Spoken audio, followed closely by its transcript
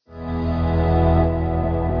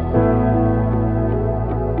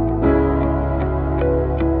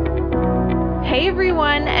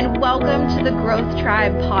welcome to the Growth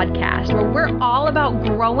Tribe podcast, where we're all about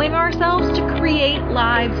growing ourselves to create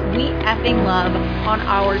lives we effing love on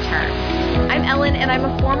our terms. I'm Ellen, and I'm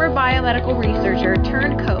a former biomedical researcher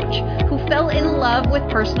turned coach who fell in love with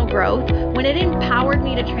personal growth when it empowered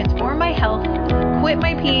me to transform my health, quit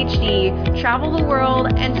my PhD, travel the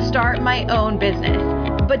world, and start my own business.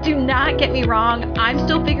 But do not get me wrong, I'm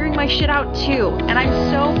still figuring my shit out too, and I'm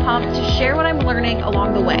so pumped to share what I'm learning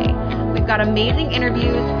along the way. We've got amazing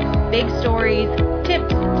interviews, big stories,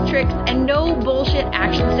 tips, tricks, and no bullshit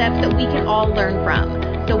action steps that we can all learn from.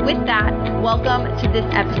 So with that, welcome to this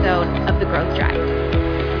episode of The Growth Tribe.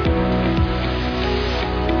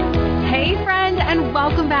 Hey friend, and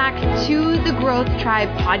welcome back to the Growth Tribe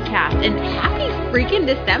podcast. And happy freaking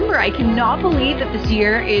December. I cannot believe that this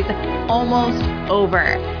year is almost over.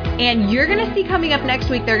 And you're going to see coming up next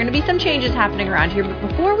week, there are going to be some changes happening around here. But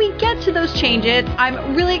before we get to those changes,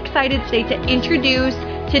 I'm really excited today to introduce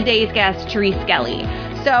today's guest, Therese Skelly.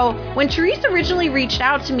 So when Therese originally reached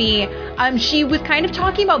out to me, she was kind of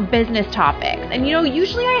talking about business topics. And, you know,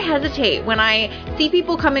 usually I hesitate when I see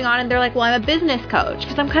people coming on and they're like, well, I'm a business coach.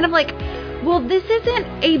 Because I'm kind of like, well, this isn't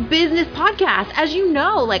a business podcast. As you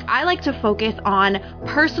know, I like to focus on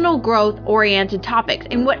personal growth oriented topics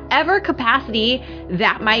in whatever capacity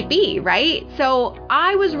that might be, right? So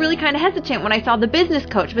I was really kind of hesitant when I saw the business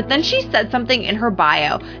coach, but then she said something in her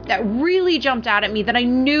bio that really jumped out at me that I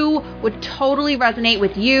knew would totally resonate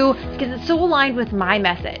with you because it's so aligned with my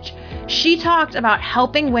message. She talked about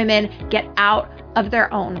helping women get out of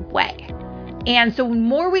their own way. And so the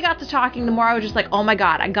more we got to talking, the more I was just like, oh my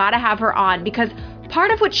God, I gotta have her on, because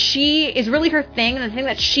part of what she is really her thing, and the thing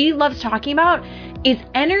that she loves talking about is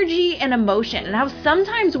energy and emotion, and how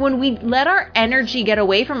sometimes when we let our energy get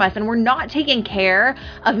away from us and we're not taking care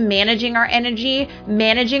of managing our energy,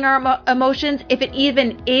 managing our emotions, if it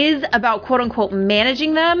even is about quote unquote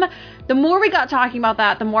managing them, the more we got talking about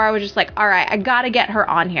that, the more I was just like, all right, I got to get her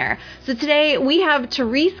on here. So today we have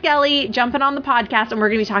Therese Skelly jumping on the podcast, and we're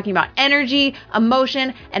going to be talking about energy,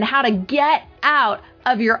 emotion, and how to get out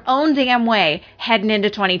of your own damn way heading into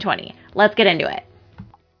 2020. Let's get into it.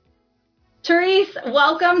 Therese,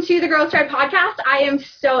 welcome to the Growth Tribe podcast. I am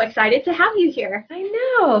so excited to have you here. I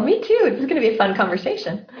know, me too. This is going to be a fun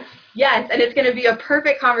conversation. Yes, and it's going to be a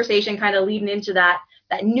perfect conversation kind of leading into that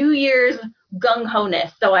New Year's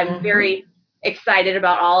gung-ho-ness. So I'm very excited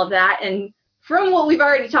about all of that. And from what we've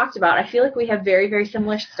already talked about, I feel like we have very, very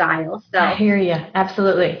similar styles. So I hear you.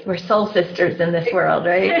 Absolutely. We're soul sisters in this world,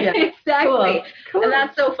 right? Yeah. Exactly. Cool. And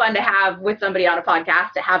that's so fun to have with somebody on a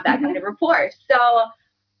podcast, to have that kind of rapport. So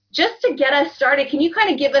just to get us started, can you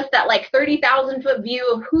kind of give us that 30,000 foot view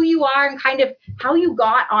of who you are and kind of how you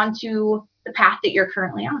got onto the path that you're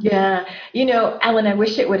currently on? Yeah. Ellen, I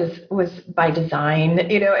wish it was by design.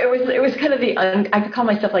 It was kind of I could call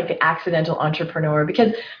myself the accidental entrepreneur,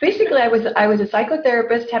 because basically I was a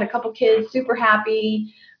psychotherapist, had a couple kids, super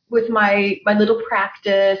happy with my little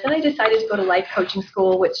practice. And I decided to go to life coaching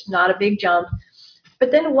school, which not a big jump.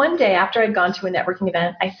 But then one day after I'd gone to a networking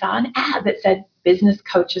event, I saw an ad that said business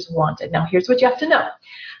coaches wanted. Now here's what you have to know.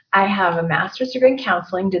 I have a master's degree in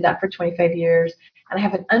counseling, did that for 25 years. And I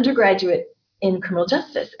have an undergraduate in criminal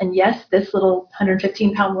justice. And yes, this little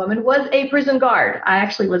 115-pound woman was a prison guard. I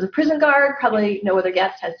actually was a prison guard. Probably no other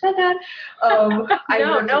guest has said that.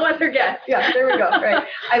 No other guest. Yeah, there we go. Right.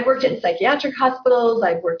 I worked in psychiatric hospitals.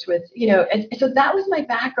 I worked with, and so that was my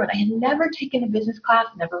background. I had never taken a business class,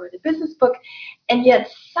 never read a business book. And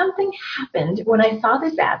yet something happened when I saw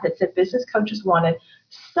this ad that said business coaches wanted.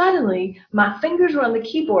 Suddenly, my fingers were on the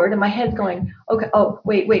keyboard and my head's going, okay,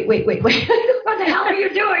 wait. What the hell are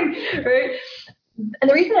you doing? Right? And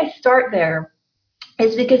the reason I start there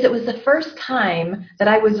is because it was the first time that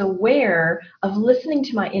I was aware of listening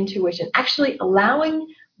to my intuition, actually allowing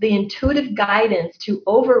the intuitive guidance to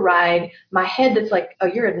override my head that's like, oh,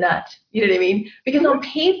 you're a nut. You know what I mean? Because on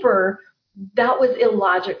paper, that was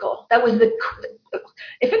illogical. That was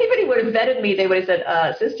if anybody would have vetted me, they would have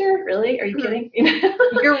said, sister, really? Are you kidding?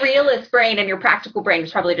 Your realist brain and your practical brain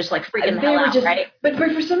was probably just freaking the hell out, right? But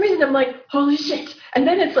for some reason, I'm like, holy shit. And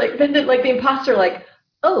then it's the imposter,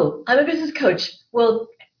 oh, I'm a business coach. Well,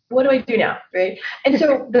 what do I do now, right? And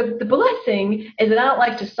so the blessing is that I don't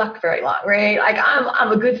like to suck very long, right?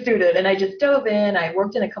 I'm a good student, and I just dove in. I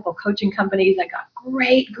worked in a couple of coaching companies. I got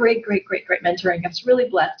great mentoring. I was really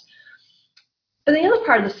blessed. But the other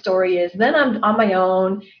part of the story is then I'm on my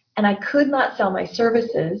own, and I could not sell my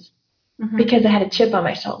services because I had a chip on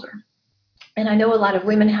my shoulder. And I know a lot of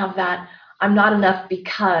women have that. I'm not enough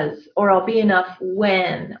because, or I'll be enough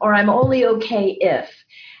when, or I'm only okay if.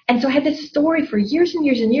 And so I had this story for years and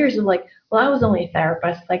years and years of like, well, I was only a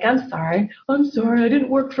therapist. Like, I'm sorry, I didn't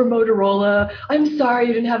work for Motorola. I'm sorry,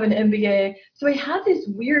 you didn't have an MBA. So I had this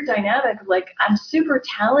weird dynamic of like, I'm super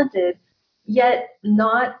talented, yet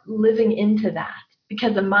not living into that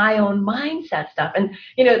because of my own mindset stuff. And,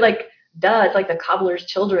 like, it's like the cobbler's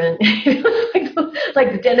children,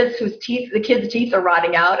 like the dentist the kid's teeth are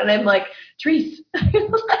rotting out. And I'm like, Therese,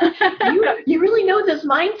 you really know this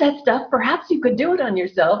mindset stuff. Perhaps you could do it on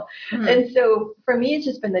yourself. Mm-hmm. And so for me, it's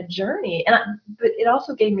just been the journey. But it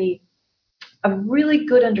also gave me a really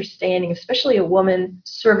good understanding, especially a woman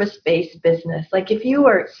service-based business. Like if you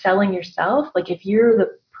are selling yourself, like if you're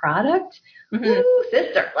the product, mm-hmm. Woo,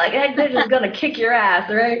 sister, like they're just going to kick your ass,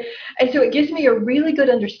 right? And so it gives me a really good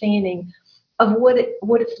understanding of what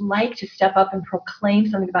it's like to step up and proclaim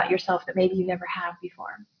something about yourself that maybe you never have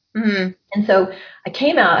before. Mm-hmm. And so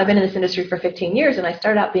I've been in this industry for 15 years, and I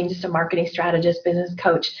started out being just a marketing strategist, business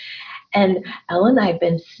coach. And Ellen, I've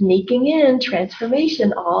been sneaking in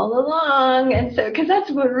transformation all along. And so, because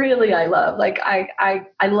that's what really I love. Like, I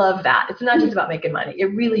love that. It's not just about making money.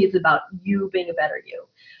 It really is about you being a better you.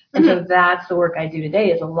 And so that's the work I do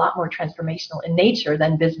today is a lot more transformational in nature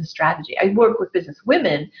than business strategy. I work with business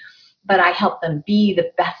women, but I help them be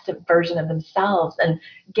the best version of themselves and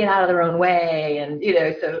get out of their own way. And,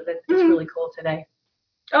 so that's really cool today.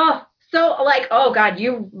 Oh, so like, oh God,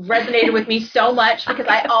 you resonated with me so much because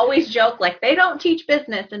I always joke like they don't teach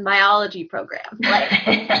business in biology programs. Like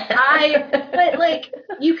but like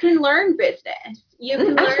you can learn business. You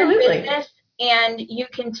can learn business and you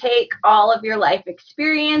can take all of your life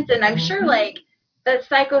experience. And I'm sure like the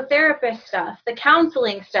psychotherapist stuff, the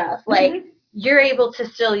counseling stuff, like you're able to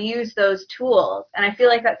still use those tools. And I feel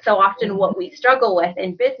like that's so often what we struggle with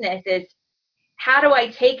in business is how do I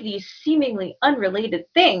take these seemingly unrelated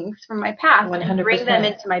things from my past 100%. And bring them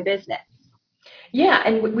into my business? Yeah,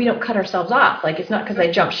 and we don't cut ourselves off. Like, it's not because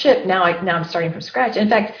I jumped ship, now I'm starting from scratch. In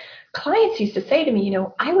fact, clients used to say to me,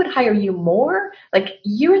 I would hire you more. Like,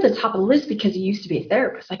 you're at the top of the list because you used to be a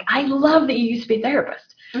therapist. Like, I love that you used to be a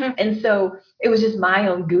therapist. Mm-hmm. And so it was just my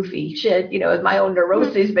own goofy shit, it was my own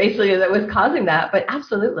neuroses basically that was causing that. But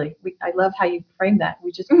absolutely, I love how you frame that.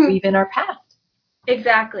 We just weave in our past.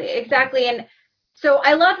 Exactly. And so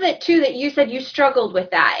I love that too, that you said you struggled with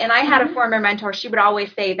that. And I had a former mentor. She would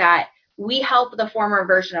always say that we help the former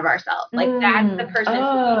version of ourselves. Like that's the person who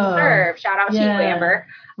we serve. Shout out to you, Amber.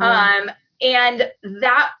 Yeah. And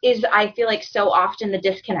that is, I feel like so often the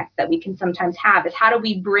disconnect that we can sometimes have is how do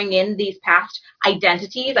we bring in these past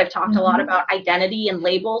identities? I've talked a lot about identity and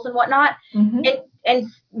labels and whatnot and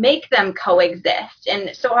make them coexist.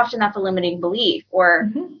 And so often that's a limiting belief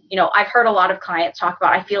or, I've heard a lot of clients talk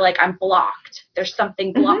about, I feel like I'm blocked. There's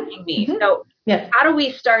something blocking me. So how do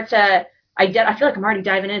we start to I feel like I'm already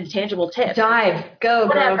diving into tangible tips. Go.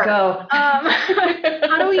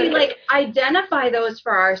 How do we like identify those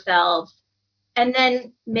for ourselves and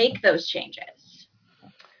then make those changes?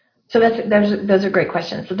 So those are great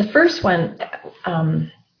questions. So the first one,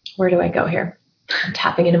 where do I go here? I'm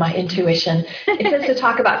tapping into my intuition. It says to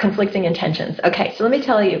talk about conflicting intentions. Okay, so let me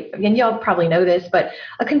tell you, and y'all probably know this, but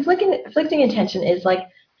a conflicting intention is like,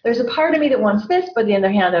 there's a part of me that wants this, but on the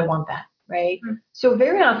other hand, I want that, right? Mm-hmm. So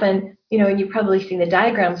very often, and you've probably seen the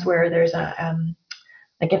diagrams where there's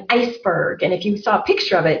like an iceberg, and if you saw a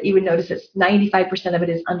picture of it, you would notice it's 95% of it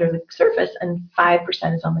is under the surface and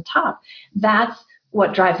 5% is on the top. That's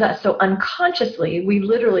what drives us. So unconsciously, we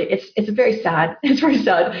literally, it's very sad. It's very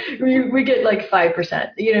sad. We get like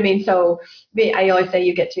 5%, you know what I mean? So I always say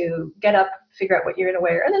you get to get up, figure out what you're going to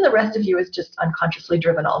wear, and then the rest of you is just unconsciously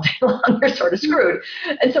driven all day long. You're sort of screwed.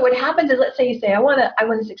 And so what happens is, let's say you say, I want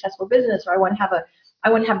a successful business, or I want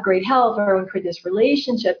to have great health, or I want to create this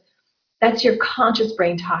relationship. That's your conscious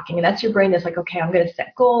brain talking, and that's your brain that's like, okay, I'm going to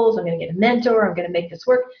set goals, I'm going to get a mentor, I'm going to make this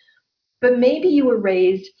work. But maybe you were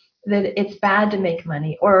raised that it's bad to make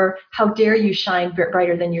money, or how dare you shine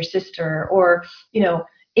brighter than your sister, or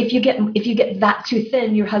if you get that too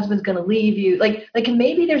thin, your husband's going to leave you. Like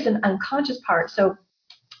maybe there's an unconscious part. So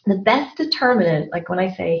the best determinant, like when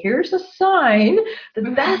I say here's a sign,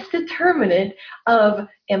 the best determinant of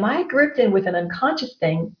am I gripped in with an unconscious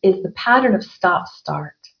thing is the pattern of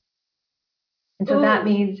stop-start. And so that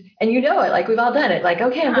means, and it, like we've all done it, like,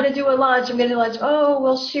 okay, I'm going to do a launch. Oh,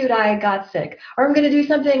 well, shoot, I got sick. Or I'm going to do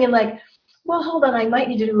something and like, well, hold on, I might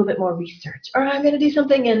need to do a little bit more research. Or I'm going to do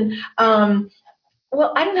something and,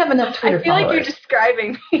 well, I don't have enough Twitter followers. I feel like you're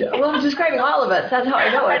describing me. Well, I'm describing all of us. That's how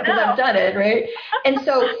I know it because I've done it, right? And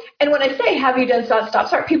so, and when I say, have you done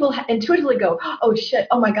stop-start, people intuitively go, oh, shit,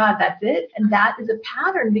 oh, my God, that's it? And that is a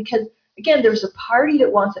pattern because, again, there's a party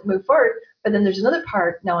that wants it to move forward, But then there's another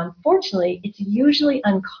part. Now, unfortunately, it's usually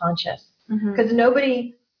unconscious because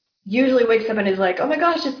nobody usually wakes up and is like, oh my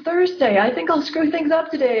gosh, it's Thursday. I think I'll screw things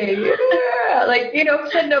up today. Yeah. Like,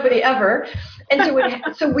 said nobody ever.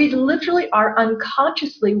 And so we literally are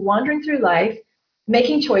unconsciously wandering through life,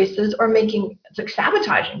 making choices or it's like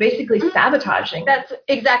sabotaging, basically sabotaging. That's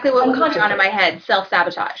exactly what was going on in my head,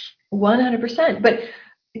 self-sabotage. 100%. But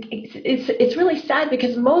it's really sad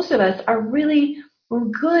because most of us we're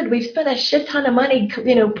good. We've spent a shit ton of money,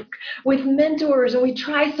 with mentors, and we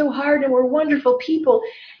try so hard, and we're wonderful people.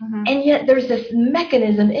 And yet there's this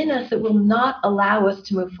mechanism in us that will not allow us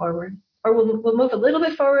to move forward, or we'll move a little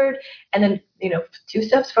bit forward, and then 2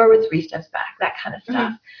 steps forward, 3 steps back, that kind of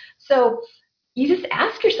stuff. So you just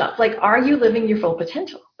ask yourself, like, are you living your full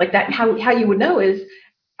potential? Like that, how you would know is,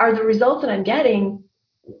 are the results that I'm getting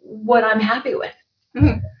what I'm happy with?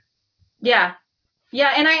 Yeah.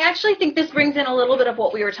 Yeah, and I actually think this brings in a little bit of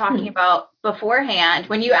what we were talking about beforehand.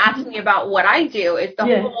 When you asked me about what I do, is the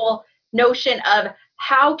whole notion of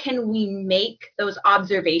how can we make those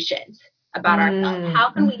observations about ourselves? How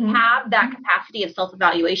can we have that capacity of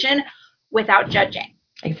self-evaluation without judging?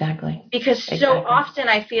 Exactly. Because so often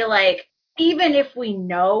I feel like even if we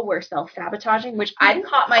know we're self-sabotaging, which I've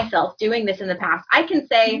caught myself doing this in the past, I can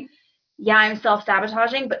say, yeah, I'm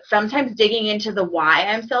self-sabotaging, but sometimes digging into the why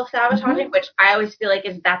I'm self-sabotaging, which I always feel like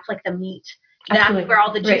that's like the meat. That's where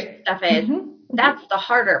all the juicy stuff is. That's the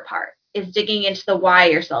harder part, is digging into the why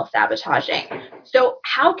you're self-sabotaging. So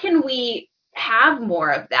how can we have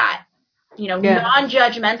more of that,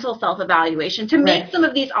 non-judgmental self-evaluation to make some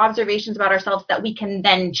of these observations about ourselves that we can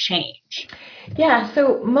then change? Yeah,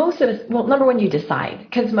 so most of us, well, number one, you decide,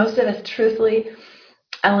 because most of us, truthfully,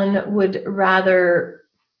 Ellen, would rather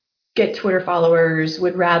get Twitter followers,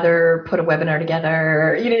 would rather put a webinar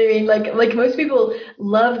together. You know what I mean? Like most people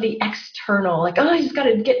love the external, like, oh, I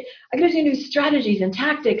gotta do new strategies and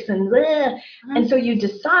tactics and blah. And so you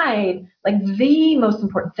decide, like, the most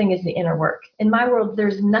important thing is the inner work. In my world,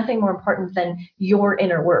 there's nothing more important than your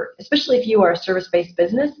inner work, especially if you are a service-based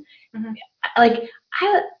business.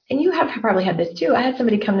 And you have probably had this too. I had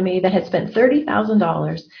somebody come to me that had spent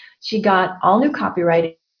 $30,000. She got all new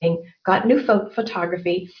copywriting, got new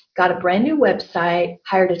photography, got a brand new website,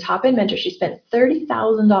 hired a top-end mentor. She spent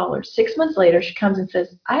 $30,000. 6 months later, she comes and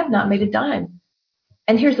says, I have not made a dime.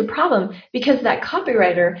 And here's the problem. Because that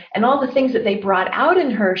copywriter and all the things that they brought out in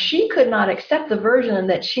her, she could not accept the version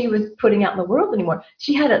that she was putting out in the world anymore.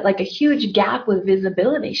 She had a huge gap with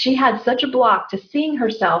visibility. She had such a block to seeing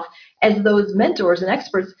herself as those mentors and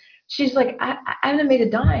experts. She's like, I haven't made a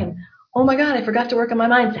dime. Oh my God, I forgot to work on my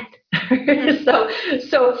mindset. So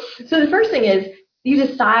the first thing is, you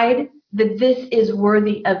decide that this is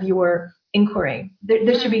worthy of your inquiry.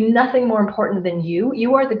 There should be nothing more important than you.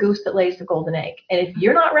 You are the goose that lays the golden egg. And if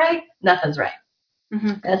you're not right, nothing's right.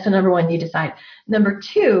 That's the number one, you decide. Number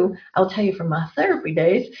two, I'll tell you from my therapy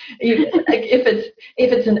days, if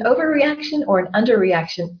it's an overreaction or an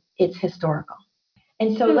underreaction, it's historical.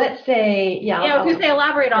 And so let's say, I was going to say,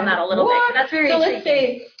 elaborate on that a little bit. That's very interesting. Let's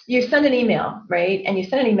say you send an email, right? And you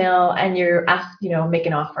send an email and you're asked, make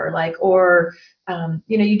an offer, or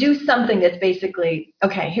you do something that's basically,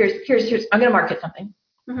 okay, here's I'm going to market something.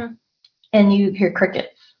 And you hear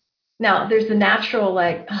crickets. Now, there's the natural,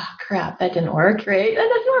 like, oh, crap, that didn't work, right? And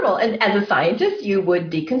that's normal. And as a scientist, you would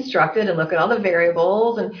deconstruct it and look at all the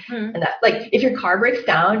variables. And that, like, if your car breaks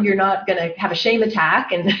down, you're not going to have a shame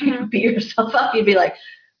attack and beat yourself up. You'd be like,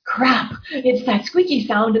 crap, it's that squeaky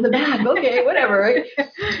sound in the back. Okay, whatever. Right?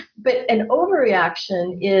 But an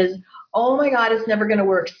overreaction is, oh my God, it's never going to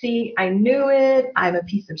work. See, I knew it. I'm a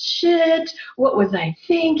piece of shit. What was I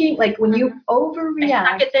thinking? Like, when you overreact.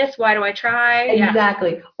 I suck at this. Why do I try?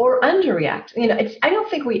 Exactly. Yeah. Or underreact. I don't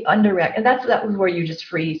think we underreact. And that was where you just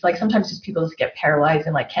freeze. Like, sometimes just people just get paralyzed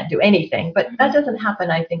and can't do anything. But that doesn't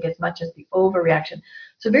happen, I think, as much as the overreaction.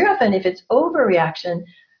 So very often, if it's overreaction,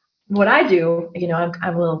 what I do,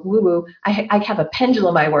 I'm a little woo-woo. I have a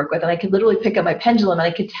pendulum I work with, and I could literally pick up my pendulum and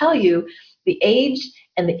I could tell you the age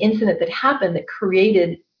and the incident that happened that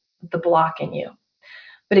created the block in you.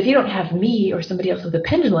 But if you don't have me or somebody else with a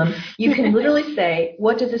pendulum, you can literally say,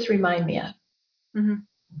 what does this remind me of?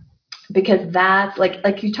 Because that's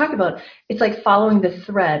like you talk about, it's like following the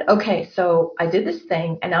thread. Okay, so I did this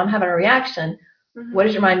thing and now I'm having a reaction. What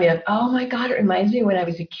does it remind me of? Oh my God, it reminds me when I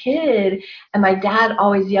was a kid and my dad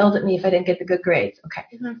always yelled at me if I didn't get the good grades. Okay,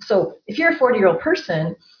 so if you're a 40-year-old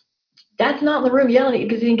person, Dad's not in the room yelling at you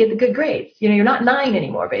because you didn't get the good grades. You're not 9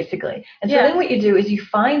 anymore, basically. And so then what you do is you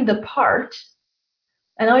find the part,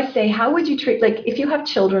 and I always say, how would you treat, like, if you have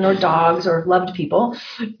children or dogs or loved people,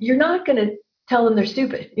 you're not going to tell them they're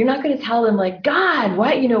stupid. You're not going to tell them like, God,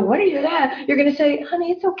 what are you that? You're going to say,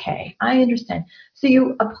 honey, it's okay. I understand. So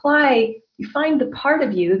you find the part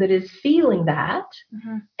of you that is feeling that,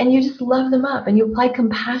 and you just love them up, and you apply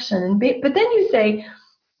compassion. But then you say,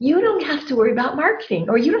 you don't have to worry about marketing,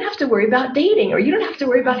 or you don't have to worry about dating, or you don't have to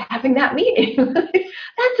worry about having that meeting.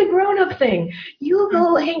 That's a grown-up thing. You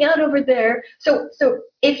go hang out over there. So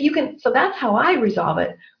if you can, so that's how I resolve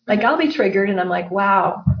it. Like I'll be triggered and I'm like,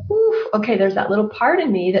 wow, okay, there's that little part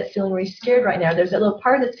in me that's feeling really scared right now. There's that little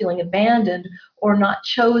part that's feeling abandoned or not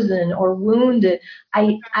chosen or wounded.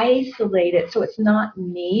 I isolate it so it's not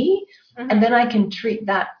me. And then I can treat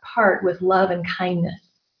that part with love and kindness.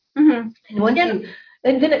 And once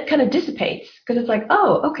and then it kind of dissipates because it's like,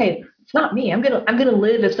 oh, okay, it's not me. I'm gonna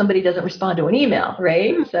live if somebody doesn't respond to an email,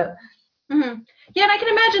 right? So. Yeah, and I can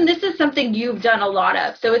imagine this is something you've done a lot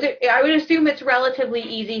of. So I would assume it's relatively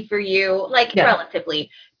easy for you, relatively,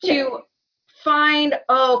 to find,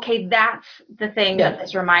 okay, that's the thing that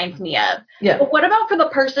this reminds me of. Yeah. But what about for the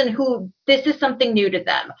person who this is something new to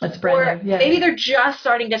them? That's brand new. Maybe they're just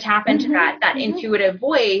starting to tap into that intuitive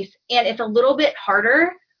voice, and it's a little bit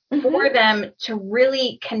harder for them to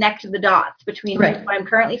really connect the dots between what I'm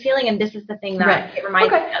currently feeling and this is the thing that it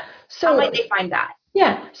reminds me of. So how might they find that?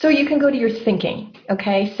 Yeah, so you can go to your thinking,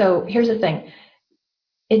 okay? So here's the thing.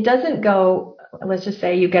 It doesn't go, let's just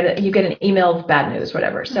say you get an email of bad news,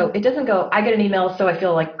 whatever. So it doesn't go, I get an email, so I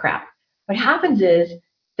feel like crap. What happens is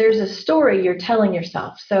there's a story you're telling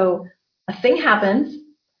yourself. So a thing happens,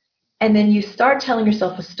 and then you start telling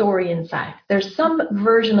yourself a story inside. There's some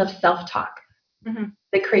version of self-talk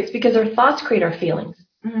that creates, because our thoughts create our feelings.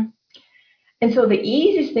 And so the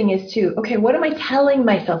easiest thing is okay, what am I telling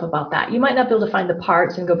myself about that? You might not be able to find the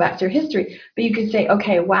parts and go back to your history, but you could say,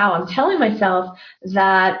 okay, wow, I'm telling myself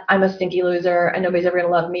that I'm a stinky loser and nobody's ever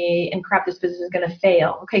going to love me and crap, this business is going to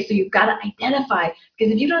fail. Okay, so you've got to identify,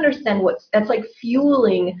 because if you don't understand that's like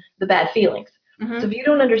fueling the bad feelings. So if you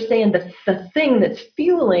don't understand the thing that's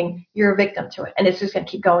fueling, you're a victim to it. And it's just going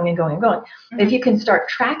to keep going and going and going. But if you can start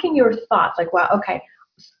tracking your thoughts, like,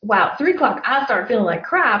 wow, 3 o'clock, I start feeling like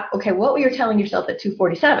crap. Okay, what were you telling yourself at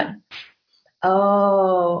 2:47?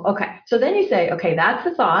 Oh, okay. So then you say, okay, that's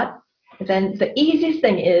the thought. And then the easiest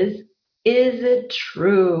thing is it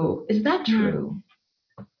true? Is that true?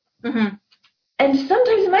 And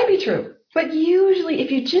sometimes it might be true. But usually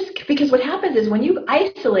because what happens is when you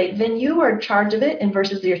isolate, then you are in charge of it, and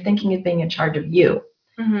versus your thinking is being in charge of you.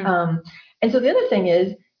 And so the other thing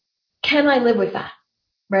is, can I live with that?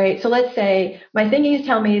 Right. So let's say my thinking is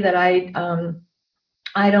telling me that I'm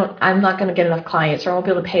not going to get enough clients, or I won't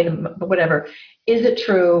be able to pay them, but whatever. Is it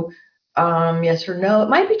true? Yes or no? It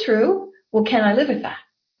might be true. Well, can I live with that?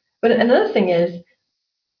 But another thing is,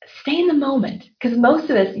 stay in the moment, because most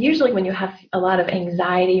of us, usually when you have a lot of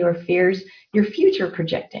anxiety or fears, you're future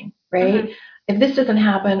projecting, right? If this doesn't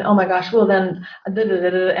happen, oh my gosh, well then,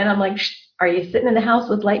 and I'm like, are you sitting in the house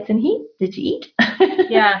with lights and heat? Did you eat?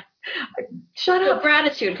 Yeah. Shut up.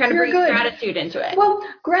 Gratitude, kind of bring gratitude into it. Well,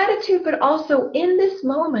 gratitude, but also in this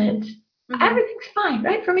moment, everything's fine,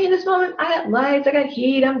 right? For me in this moment, I got lights, I got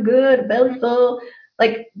heat, I'm good, belly full.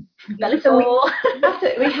 So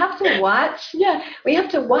we have to watch. Yeah, we have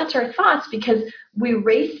to watch our thoughts, because we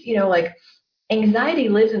race. Anxiety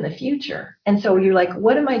lives in the future, and so you're like,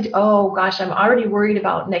 what am I? Oh gosh, I'm already worried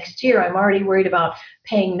about next year. I'm already worried about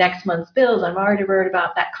paying next month's bills. I'm already worried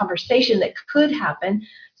about that conversation that could happen.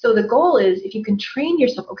 So the goal is, if you can train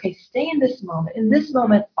yourself, okay, stay in this moment. In this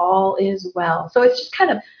moment, all is well. So it's just kind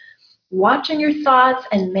of watching your thoughts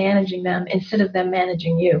and managing them instead of them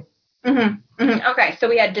managing you. Okay, so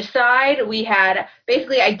we had decide, we had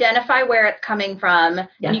basically identify where it's coming from. Yes.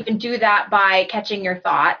 And you can do that by catching your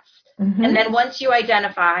thoughts. And then once you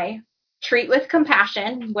identify, treat with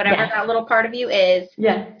compassion, whatever that little part of you is.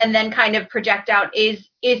 Yeah. And then kind of project out, is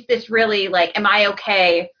this really, am I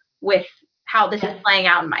okay with how this is playing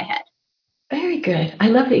out in my head? Very good. I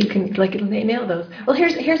love that you can nail those. Well,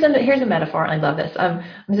 here's a metaphor. I love this. I'm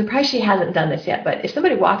surprised she hasn't done this yet. But if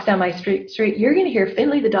somebody walks down my street, you're going to hear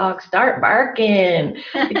Finley the dog start barking,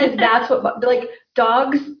 because that's what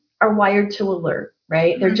dogs are wired to alert,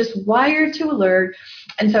 right? They're just wired to alert,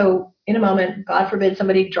 and so in a moment, God forbid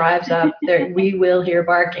somebody drives up, there we will hear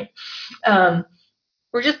barking.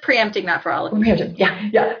 We're just preempting that for all of you.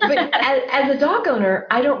 Yeah. But as a dog owner,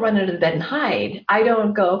 I don't run under the bed and hide. I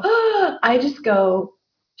don't go, oh, I just go,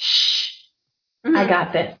 shh, I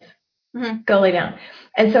got this. Go lay down.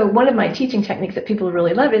 And so one of my teaching techniques that people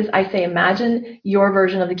really love is I say, imagine your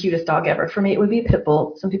version of the cutest dog ever. For me, it would be a pit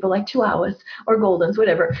bull. Some people like Chihuahuas or Goldens,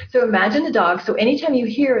 whatever. So imagine a dog. So anytime you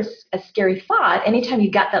hear a scary thought, anytime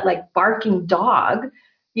you got that barking dog,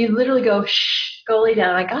 You literally go, shh, go lay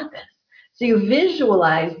down. I got this. So you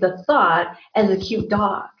visualize the thought as a cute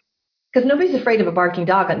dog. Because nobody's afraid of a barking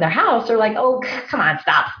dog in their house. They're like, oh, come on,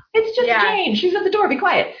 stop. It's just Jane. She's at the door. Be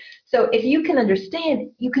quiet. So if you can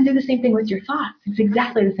understand, you can do the same thing with your thoughts. It's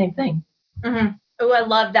exactly the same thing. Mm-hmm. Oh, I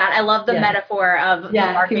love that. I love the metaphor of the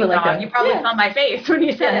barking dog. Like you probably saw my face when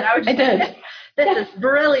you said it. I did. This is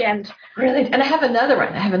brilliant. Brilliant. And I have another one.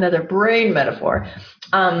 I have another brain metaphor.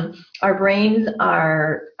 Our brains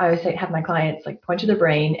are, I always say, have my clients like point to their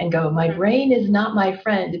brain and go, my brain is not my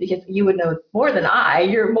friend, because you would know more than I.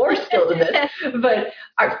 You're more skilled in this. But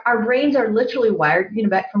our brains are literally wired,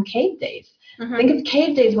 back from cave days. Mm-hmm. Think of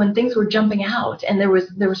cave days when things were jumping out and there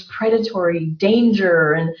was predatory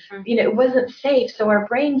danger and, it wasn't safe. So our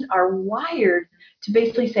brains are wired to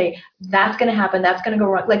basically say, that's going to happen, that's going to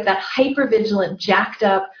go wrong. Like that hyper-vigilant, jacked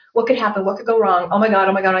up, what could happen, what could go wrong, oh my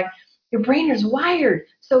God. Like, your brain is wired.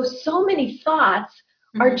 So many thoughts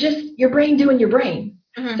are just your brain doing your brain.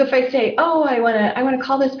 Mm-hmm. So if I say, oh, I want to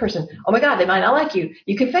call this person, oh my God, they might not like you,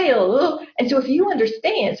 you could fail. And so if you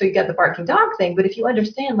understand, so you got the barking dog thing, but if you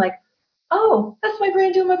understand like, oh, that's my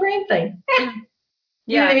brain doing my brain thing.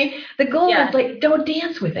 You know what I mean? The goal is like, don't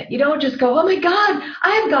dance with it. You don't just go, oh my God,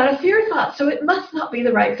 I've got a fear thought, so it must not be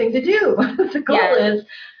the right thing to do. The goal is,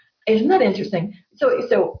 isn't that interesting?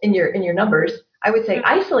 So in your numbers, I would say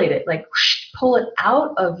isolate it, like whoosh, pull it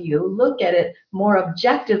out of you, look at it more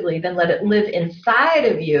objectively than let it live inside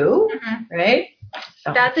of you, right?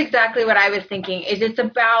 So. That's exactly what I was thinking, is it's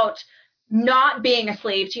about not being a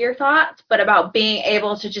slave to your thoughts, but about being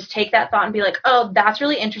able to just take that thought and be like, oh, that's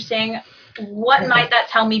really interesting. What might that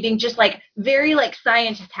tell me? Being just like very like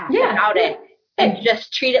scientist happy about it and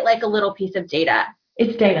just treat it like a little piece of data.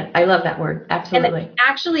 It's data. I love that word. Absolutely. And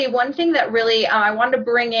actually, one thing that really I wanted to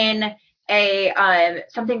bring in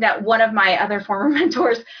something that one of my other former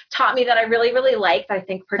mentors taught me that I really, really like, that I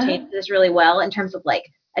think pertains to this really well in terms of like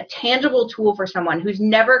a tangible tool for someone who's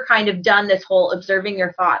never kind of done this whole observing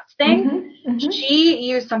your thoughts thing. She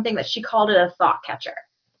used something that she called it a thought catcher.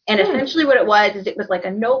 And essentially what it was is it was like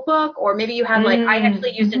a notebook, or maybe you have like, I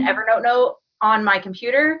actually used an Evernote note on my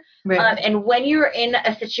computer. Right. And when you're in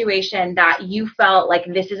a situation that you felt like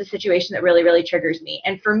this is a situation that really, really triggers me.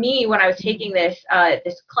 And for me, when I was taking this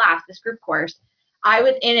class, this group course, I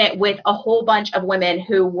was in it with a whole bunch of women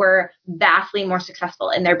who were vastly more successful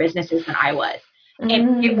in their businesses than I was.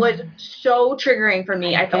 And it was so triggering for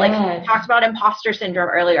me. I felt like we talked about imposter syndrome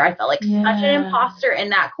earlier. I felt like such an imposter in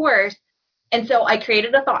that course. And so I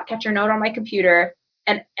created a thought catcher note on my computer.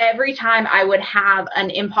 And every time I would have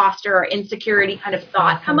an imposter or insecurity kind of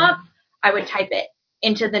thought come up, I would type it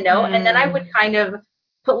into the note. And then I would kind of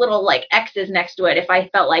put little like X's next to it if I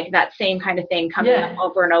felt like that same kind of thing coming up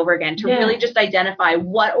over and over again, to really just identify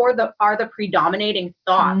what are the predominating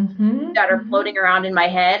thoughts that are floating around in my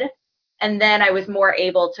head. And then I was more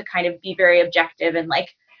able to kind of be very objective and like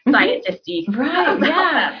scientist-y. Right.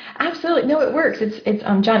 Yeah. Absolutely. No, it works. It's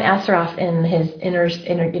John Assaraf in his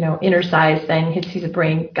inner size thing. He's a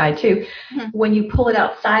brain guy too. When you pull it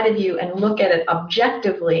outside of you and look at it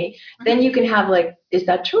objectively, then you can have like, is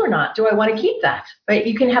that true or not? Do I want to keep that? Right.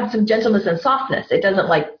 You can have some gentleness and softness. It doesn't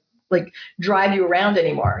like drive you around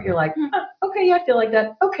anymore. You're like, okay, yeah, I feel like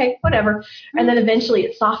that. Okay, whatever. And then eventually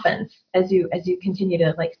it softens as you continue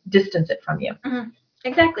to like distance it from you.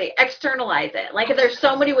 Exactly. Externalize it. Like there's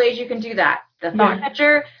so many ways you can do that. The thought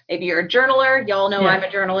catcher, maybe you're a journaler. Y'all know I'm a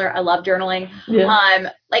journaler. I love journaling.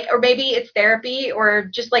 Or maybe it's therapy, or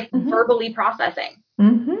just like verbally processing.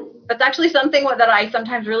 That's actually something that I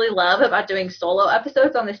sometimes really love about doing solo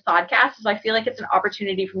episodes on this podcast, is I feel like it's an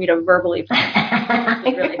opportunity for me to verbally process.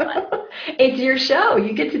 It's really fun. It's your show.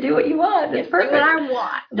 You get to do what you want. It's perfect. Do what I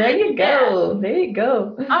want. There you go. There you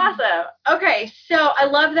go. Awesome. Okay, so I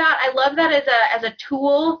love that. I love that as a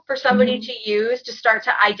tool for somebody to use to start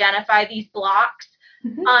to identify these blocks.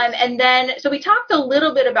 And then, so we talked a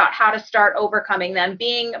little bit about how to start overcoming them,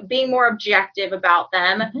 being more objective about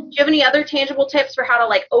them. Do you have any other tangible tips for how to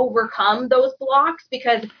like overcome those blocks?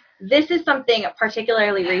 Because this is something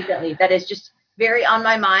particularly recently that is just very on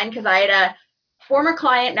my mind, because I had a former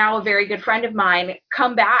client, now a very good friend of mine,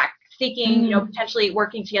 come back seeking, potentially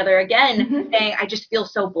working together again, saying, I just feel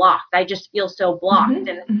so blocked. I just feel so blocked.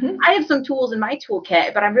 And I have some tools in my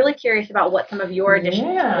toolkit, but I'm really curious about what some of your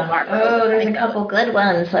additional tools are. Oh, there's a couple good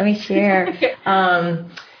ones. Let me share.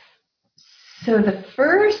 So the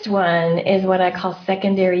first one is what I call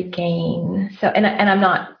secondary gain. So, and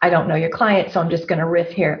I don't know your client, so I'm just going to riff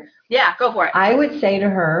here. Yeah, go for it. I would say to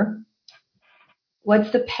her, what's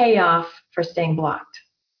the payoff for staying blocked?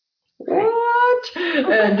 What?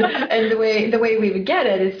 And the way we would get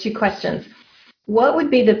it is two questions. what would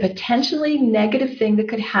be the potentially negative thing that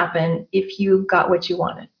could happen if you got what you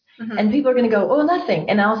wanted? Mm-hmm. And people are going to go, oh, nothing.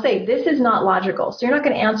 And I'll say, this is not logical. So you're not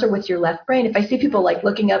going to answer with your left brain. If I see people like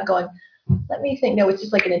looking up going, let me think. No, it's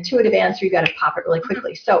just like an intuitive answer. You got to pop it really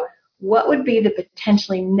quickly. Mm-hmm. So what would be the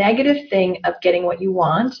potentially negative thing of getting what you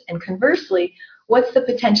want? And conversely, what's the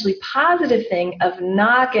potentially positive thing of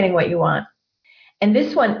not getting what you want? And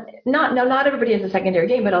this one, not everybody has a secondary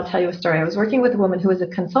gain, but I'll tell you a story. I was working with a woman who was a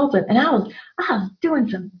consultant, and I was doing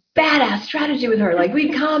some badass strategy with her. Like,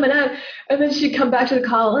 we'd come and then she'd come back to the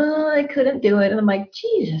call. Oh, I couldn't do it. And I'm like,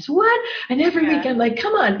 Jesus, what? And every week I'm like,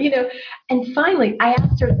 come on, And finally, I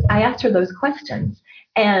asked her those questions,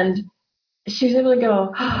 and she was able to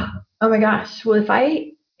go, oh my gosh, well, if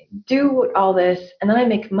I do all this and then I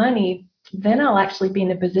make money, then I'll actually be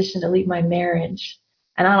in a position to leave my marriage.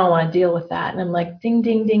 And I don't want to deal with that. And I'm like, ding,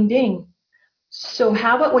 ding, ding, ding. So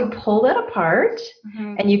how about we pull that apart,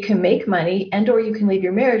 mm-hmm. and you can make money and or you can leave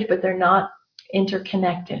your marriage, but they're not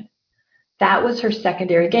interconnected. That was her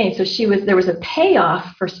secondary gain. So there was a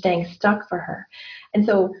payoff for staying stuck for her. And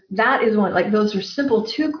so that is one, like, those are simple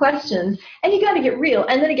 2 questions, and you got to get real.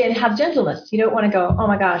 And then again, have gentleness. You don't want to go, oh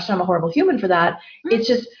my gosh, I'm a horrible human for that. Mm-hmm. It's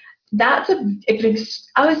just, I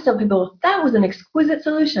always tell people, that was an exquisite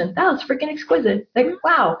solution. That was freaking exquisite. Like,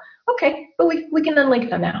 wow. Okay. But we can unlink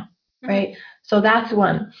them now. Right. Mm-hmm. So that's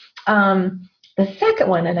one. The second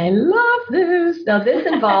one, and I love this. Now, this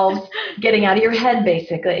involves getting out of your head,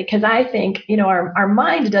 basically, because I think, our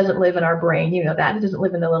mind doesn't live in our brain. That it doesn't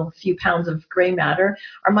live in the little few pounds of gray matter.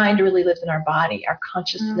 Our mind really lives in our body, our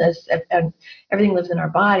consciousness, and everything lives in our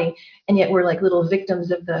body. And yet we're like little victims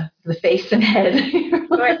of the face and head.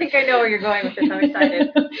 Oh, I think I know where you're going with this. I'm excited.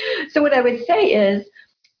 So what I would say is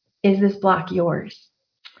this block yours?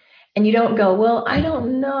 And you don't go, well, I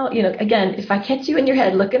don't know. Again, if I catch you in your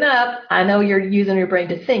head looking up, I know you're using your brain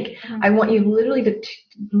to think. Mm-hmm. I want you literally to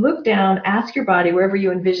look down, ask your body, wherever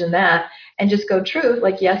you envision that, and just go truth,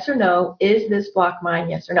 like yes or no. Is this block mine,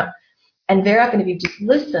 yes or no? And very often if you just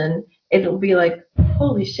listen, it'll be like,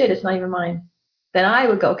 holy shit, it's not even mine. Then I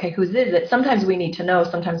would go, okay, whose is it? Sometimes we need to know,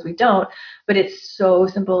 sometimes we don't. But it's so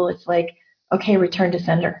simple. It's like, okay, return to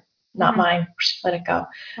sender, not mm-hmm. mine. Let it go.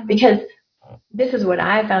 Mm-hmm. Because this is what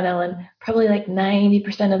I found, Ellen. Probably like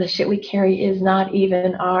 90% of the shit we carry is not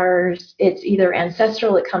even ours. It's either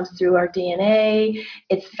ancestral. It comes through our DNA.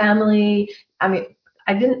 It's family. I mean,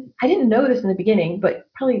 I didn't know this in the beginning, but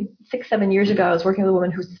probably 6-7 years ago, I was working with a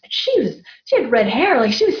woman she had red hair.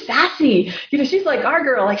 Like, she was sassy. She's like our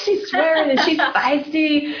girl. Like, she's swearing and she's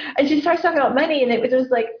feisty. And she starts talking about money, and it was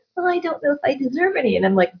like, well, I don't know if I deserve any. And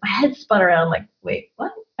I'm like, my head spun around. Like, wait,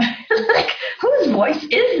 what? Like, whose voice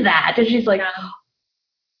is that? And she's like,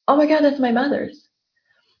 oh my God, that's my mother's.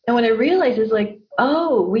 And what I realized is like,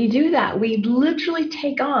 oh, we do that. We literally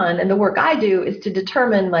take on, and the work I do is to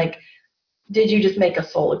determine, like, did you just make a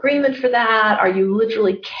soul agreement for that? Are you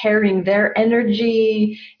literally carrying their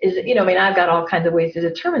energy? Is it, I've got all kinds of ways to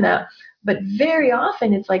determine that. But very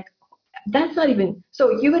often it's like, that's not even,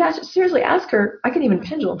 so you would seriously ask her, I can even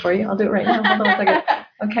pendulum for you. I'll do it right now. Hold on a second.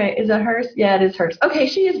 Okay, is that hers? Yeah, it is hers. Okay,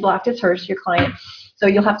 she is blocked. It's hers, your client. So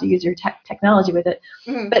you'll have to use your technology with it.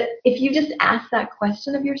 Mm-hmm. But if you just ask that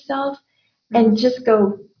question of yourself and just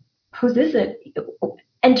go, whose is it?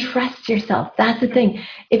 And trust yourself. That's the thing.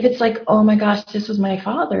 If it's like, oh my gosh, this was my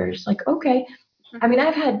father's, like, okay. I mean,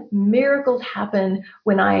 I've had miracles happen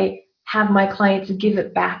when I have my clients give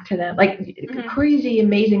it back to them. Like crazy,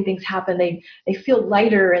 amazing things happen. They feel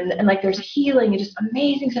lighter and like there's healing and just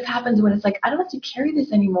amazing stuff happens when it's like, I don't have to carry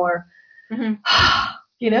this anymore. Mm-hmm.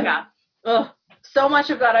 Yeah. Oh, so much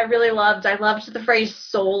of that I really loved. I loved the phrase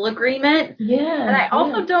soul agreement. Yeah. And I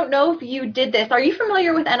also don't know if you did this. Are you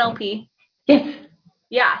familiar with NLP? Yes.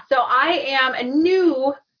 Yeah. So I am a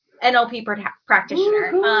new NLP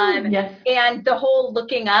practitioner. Yes. And the whole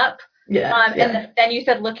looking up. Yeah. And then you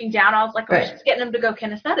said looking down. I was like, oh, she's getting them to go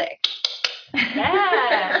kinesthetic.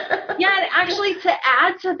 Yeah. Yeah. And actually, to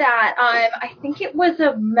add to that, I think it was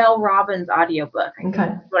a Mel Robbins audiobook. Okay.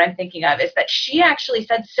 What I'm thinking of is that she actually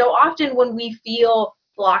said so often when we feel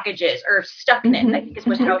blockages or stuckness, I think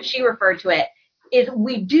is how she referred to it, is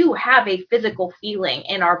we do have a physical feeling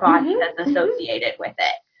in our body that's associated with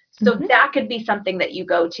it. So that could be something that you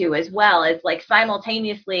go to as well, as like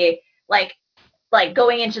simultaneously, like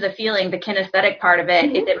going into the feeling, the kinesthetic part of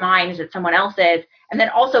it, is it mine, is it someone else's? And then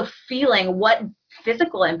also feeling what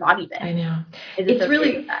physical embodiment. I know.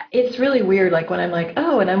 It's really weird. Like when I'm like,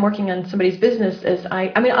 oh, and I'm working on somebody's business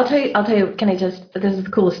I'll tell you, this is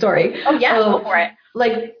the coolest story. Oh yeah, go for it.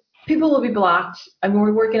 Like people will be blocked. I mean,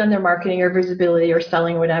 we're working on their marketing or visibility or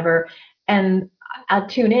selling or whatever. And I'll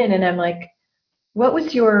tune in and I'm like, what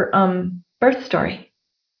was your birth story.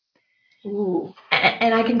 Ooh.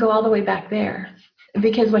 And I can go all the way back there.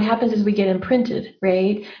 Because what happens is we get imprinted,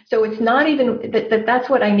 right? So it's not even, that's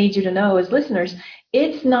what I need you to know as listeners.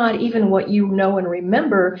 It's not even what you know and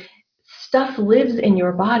remember. Stuff lives in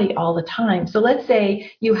your body all the time. So let's say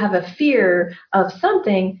you have a fear of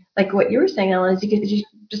something, like what you were saying, Ellen, is you could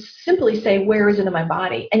just simply say, where is it in my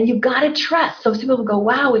body? And you've got to trust. So some people go,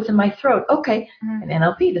 wow, it's in my throat. Okay. An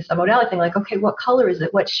NLP, the submodality thing, like, okay, what color is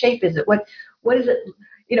it? What shape is it? What is it?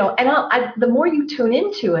 You know, and the more you tune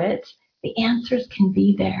into it, the answers can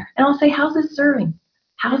be there. And I'll say, how's it serving?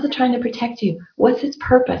 How's it trying to protect you? What's its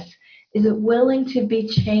purpose? Is it willing to be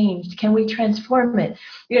changed? Can we transform it?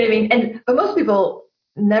 You know what I mean? But most people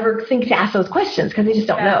never think to ask those questions because they just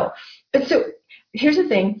don't know. But so here's the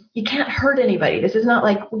thing. You can't hurt anybody. This is not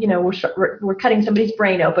like, you know, we're cutting somebody's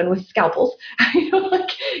brain open with scalpels. You know,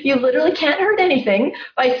 like, you literally can't hurt anything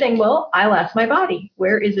by saying, well, I'll ask my body,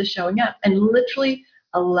 where is this showing up? And literally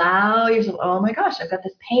allow yourself, oh my gosh, I've got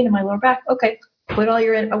this pain in my lower back. Okay, put all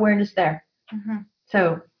your awareness there. Mm-hmm.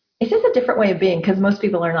 So it's just a different way of being, because most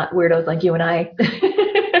people are not weirdos like you and I.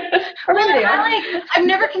 Or maybe they are. I've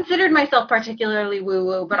never considered myself particularly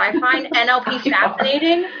woo-woo, but I find NLP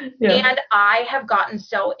fascinating, and I have gotten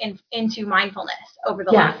so into mindfulness over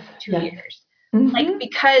the last 2 years. Mm-hmm. Like,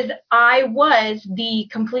 because I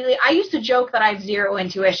used to joke that I have zero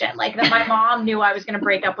intuition, like that my mom knew I was going to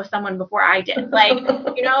break up with someone before I did. Like,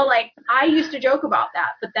 you know, like I used to joke about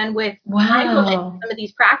that. But then with mindfulness, some of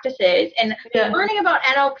these practices and learning about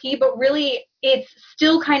NLP, but really it's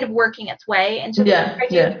still kind of working its way into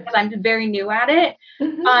because I'm very new at it.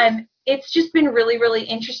 Mm-hmm. It's just been really, really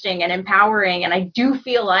interesting and empowering. And I do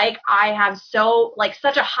feel like I have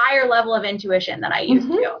such a higher level of intuition than I used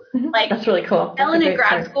to. Mm-hmm. Like, that's really cool. Ellen in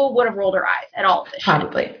grad school would have rolled her eyes at all of this.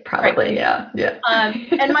 Probably, right? Yeah.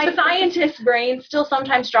 And my scientist brain still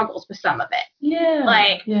sometimes struggles with some of it.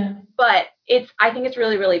 But I think it's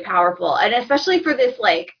really, really powerful. And especially for this,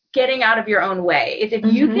 like, getting out of your own way, is if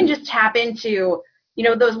you can just tap into, you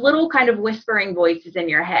know, those little kind of whispering voices in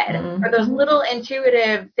your head, or those little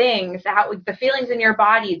intuitive things, the feelings in your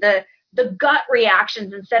body, the gut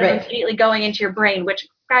reactions, instead of immediately going into your brain, which,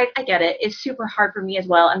 guys, I get it, is super hard for me as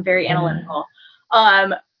well. I'm very analytical.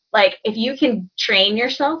 Like, if you can train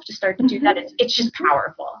yourself to start to do that, it's just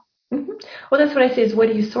powerful. Mm-hmm. Well, that's what I say is, what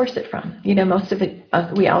do you source it from? You know, most of it,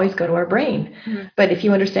 we always go to our brain. Mm-hmm. But if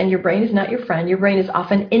you understand your brain is not your friend, your brain is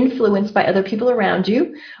often influenced by other people around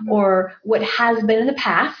you, or what has been in the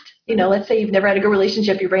past. You know, let's say you've never had a good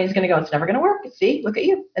relationship, your brain's going to go, it's never going to work. See, look at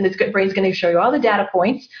you. And this good brain's going to show you all the data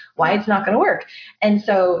points why it's not going to work. And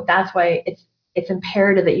so that's why it's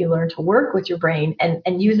imperative that you learn to work with your brain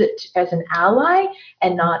and use it as an ally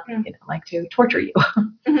and not like to torture you.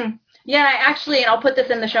 Mm-hmm. Yeah, and I'll put this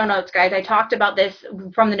in the show notes, guys. I talked about this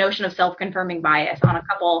from the notion of self-confirming bias on a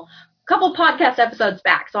couple podcast episodes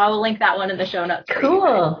back, so I will link that one in the show notes.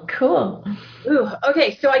 Cool. Ooh,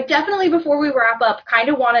 okay, so I definitely, before we wrap up, kind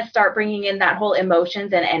of want to start bringing in that whole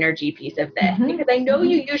emotions and energy piece of this, because I know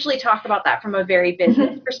you usually talk about that from a very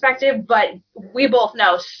business perspective, but we both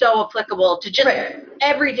know so applicable to just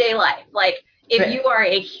everyday life. Like, if you are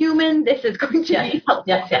a human, this is going to be helpful.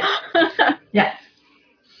 Yes.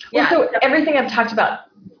 Well, so everything I've talked about,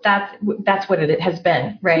 that's what it has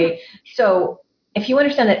been, right? So if you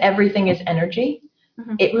understand that everything is energy,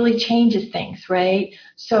 it really changes things, right?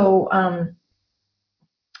 So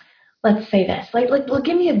let's say this, like,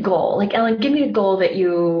 give me a goal. Like, Ellen, give me a goal that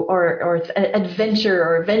you, or an adventure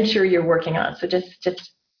or a venture you're working on. So just.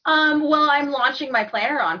 Well, I'm launching my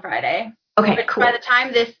planner on Friday. Okay, cool. By the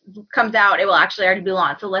time this comes out, it will actually already be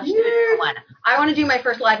launched. So let's do a different one. I want to do my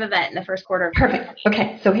first live event in the first quarter of Perfect.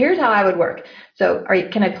 Okay, so here's how I would work. So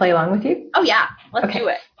can I play along with you? Oh, yeah. Let's do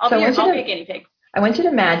it. I'll be a guinea pig. I want you to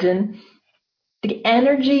imagine the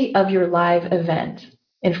energy of your live event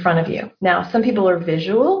in front of you. Now, some people are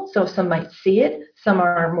visual, so some might see it. Some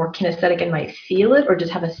are more kinesthetic and might feel it or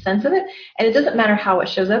just have a sense of it. And it doesn't matter how it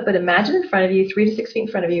shows up, but imagine in front of you, 3 to 6 feet in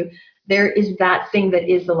front of you, there is that thing that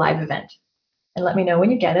is the live event. And let me know when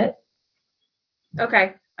you get it.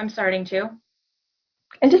 Okay, I'm starting to.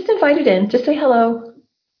 And just invite it in. Just say hello.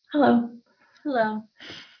 Hello. Hello.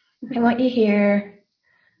 I want you here.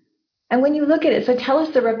 And when you look at it, so tell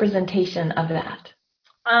us the representation of that.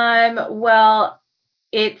 Well,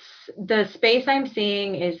 it's the space I'm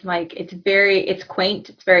seeing is like, it's quaint,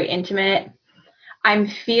 it's very intimate. I'm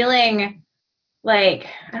feeling like,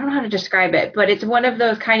 I don't know how to describe it, but it's one of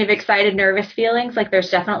those kind of excited, nervous feelings. Like, there's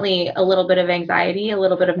definitely a little bit of anxiety, a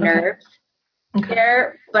little bit of nerves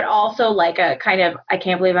there, but also like a kind of, I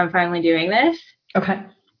can't believe I'm finally doing this. Okay.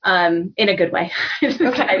 In a good way,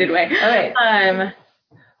 excited way. All right.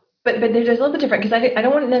 But there's a little bit different because I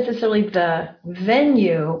don't want necessarily the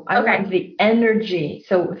venue. I want the energy.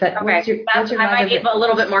 So that what's your I might need a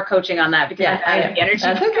little bit more coaching on that because I know. The energy.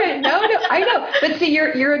 That's okay. No, I know. But see,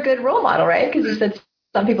 you're a good role model, right? Because you said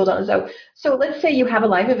some people don't. So let's say you have a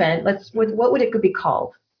live event. What would it be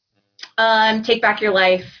called? Take Back Your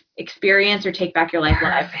Life Experience or Take Back Your Life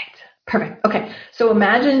Live. Perfect. Okay. So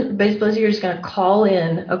imagine basically you're just going to call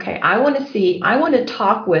in. Okay. I want to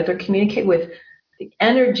talk with or communicate with the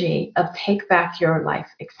energy of Take Back Your Life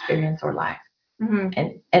Experience or Live. Mm-hmm.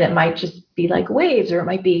 And it might just be like waves, or it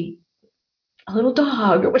might be a little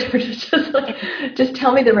dog or whatever. Just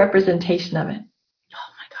tell me the representation of it. Oh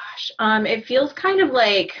my gosh. It feels kind of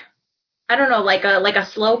like, I don't know, like a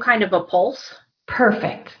slow kind of a pulse.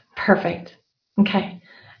 Perfect. Okay.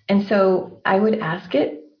 And so I would ask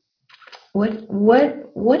it, what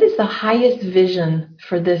is the highest vision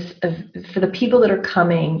for this, for the people that are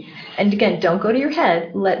coming? And again, don't go to your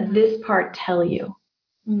head. Let this part tell you.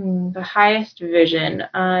 The highest vision.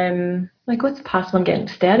 Like what's possible? Again,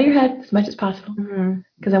 stay out of your head as much as possible.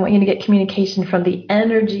 Because I want you to get communication from the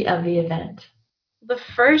energy of the event. The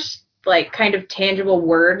first kind of tangible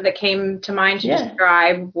word that came to mind to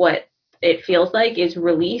describe what it feels like is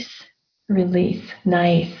release. Release.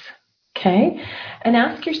 Nice. Okay. And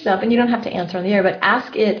ask yourself, and you don't have to answer on the air, but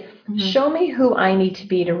ask it, show me who I need to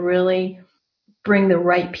be to really bring the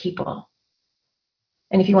right people.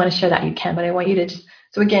 And if you want to share that, you can, but I want you to just,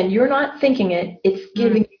 so again, you're not thinking it, it's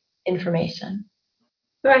giving you information.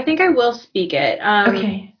 So I think I will speak it.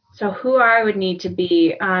 Okay. So who I would need to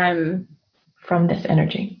be. From this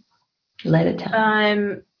energy. Let it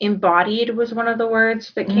tell. Embodied was one of the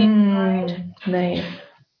words that came to mind.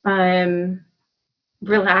 Nice.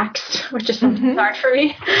 Relaxed, which is something hard for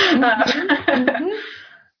me.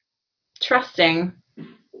 Trusting.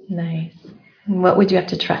 Nice. What would you have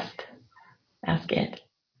to trust? Ask it.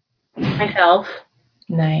 Myself.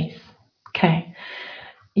 Nice. Okay.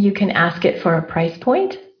 You can ask it for a price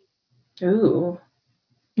point. Ooh.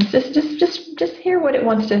 Just hear what it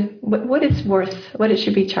wants to, what it's worth, what it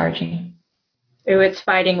should be charging. Ooh, it's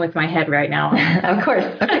fighting with my head right now. Of course.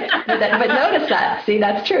 Okay. But notice that. See,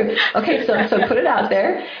 that's true. Okay, so put it out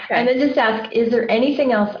there. Okay. And then just ask, is there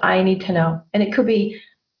anything else I need to know? And it could be,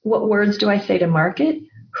 what words do I say to market?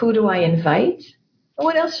 Who do I invite?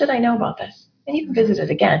 What else should I know about this? And you can visit it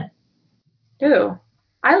again. Ooh,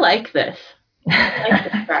 I like this. I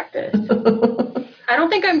like this practice. I don't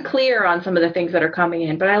think I'm clear on some of the things that are coming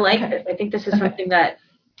in, but I like this. I think this is something that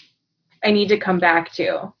I need to come back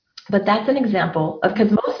to. But that's an example of,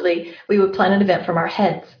 because mostly we would plan an event from our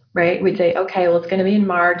heads, right? We'd say, okay, well, it's going to be in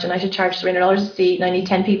March and I should charge $300 a seat and I need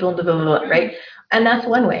 10 people and blah, blah, blah, right? And that's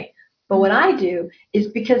one way. But what I do is,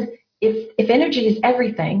 because if energy is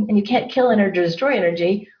everything and you can't kill energy or destroy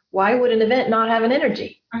energy, why would an event not have an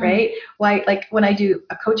energy, right? Why, like when I do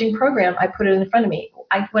a coaching program, I put it in front of me.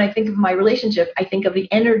 When I think of my relationship, I think of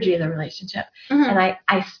the energy of the relationship. And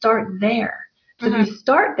I start there. So if you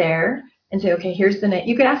start there and say, okay, here's the name.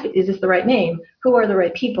 You could ask, is this the right name? Who are the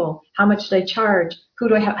right people? How much should I charge? Who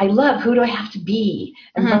do I have? I love, who do I have to be?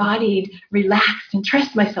 Embodied, relaxed, and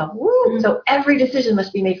trust myself. Woo! So every decision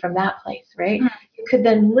must be made from that place, right? You could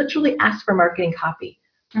then literally ask for marketing copy.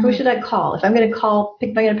 Who should I call? If I'm going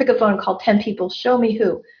to pick a phone and call 10 people, show me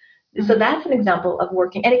who. So that's an example of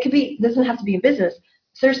working. And it could be, doesn't have to be in business.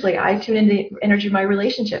 Seriously, I tune into the energy of my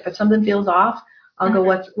relationship. If something feels off, I'll go,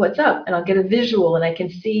 what's up? And I'll get a visual and I can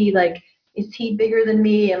see, like, is he bigger than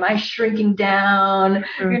me? Am I shrinking down?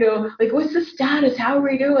 You know, like, what's the status? How are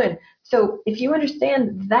we doing? So if you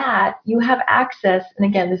understand that, you have access. And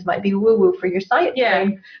again, this might be woo-woo for your science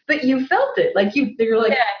brain, but you felt it. Like you're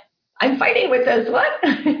like, I'm fighting with this. What?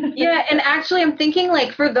 And actually I'm thinking,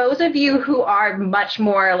 like, for those of you who are much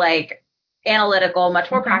more like analytical, much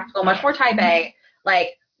more practical, much more type A,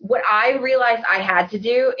 like, what I realized I had to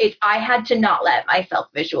do is I had to not let myself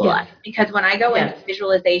visualize, because when I go into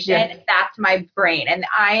visualization, that's my brain. And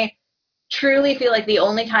I truly feel like the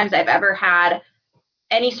only times I've ever had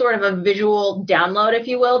any sort of a visual download, if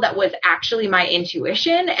you will, that was actually my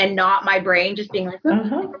intuition and not my brain just being like,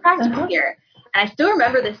 we're practical here. And I still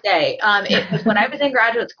remember this day. It was when I was in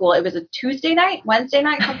graduate school. It was a Tuesday night, Wednesday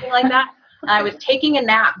night, something like that. And I was taking a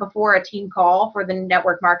nap before a team call for the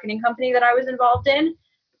network marketing company that I was involved in.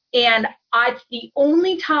 And it's the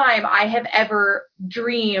only time I have ever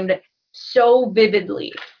dreamed so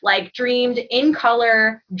vividly, like dreamed in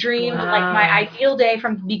color, dreamed like my ideal day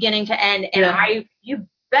from beginning to end. And you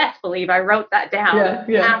best believe I wrote that down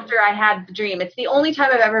after I had the dream. It's the only time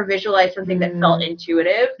I've ever visualized something that felt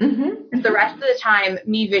intuitive. The rest of the time,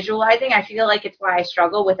 me visualizing, I feel like it's why I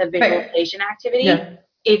struggle with a visualization activity.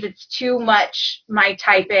 is it's too much my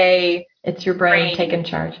type A. It's your brain taking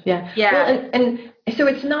charge. Yeah. Yeah. Well, and so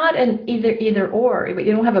it's not an either or, but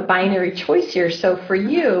you don't have a binary choice here. So for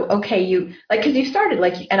you, okay, because you started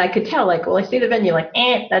and I could tell well, I see the venue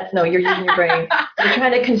that's no, you're using your brain. You're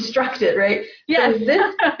trying to construct it, right? Yes.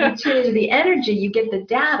 So you tune into the energy, you get the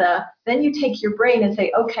data, then you take your brain and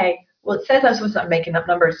say, okay, well, it says I'm supposed to, I'm making up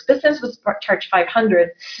numbers. This says was charge 500.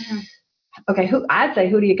 Mm-hmm. Okay, I'd say,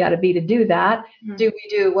 who do you got to be to do that? Mm-hmm. Do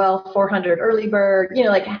we do 400 early bird?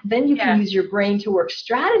 Then you can use your brain to work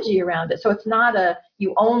strategy around it. So it's not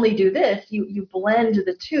you only do this. You blend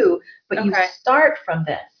the two, but you start from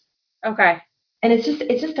this. Okay. And it's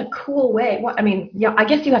just a cool way. Well, I mean, I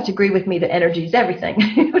guess you have to agree with me that energy is everything.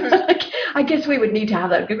 I guess we would need to have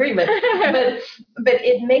that agreement. But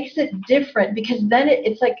it makes it different because then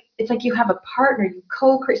it's like you have a partner, you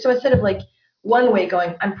co-create. So instead of one way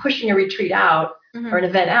going, I'm pushing a retreat out or an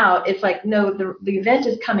event out, it's like, no, the event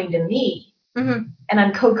is coming to me and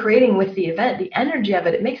I'm co-creating with the event, the energy of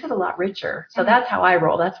it. It makes it a lot richer. So that's how I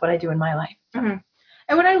roll. That's what I do in my life. So.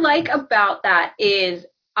 And what I like about that is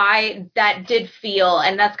that did feel,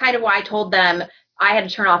 and that's kind of why I told them I had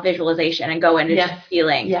to turn off visualization and go into just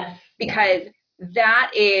feeling. Yes. Because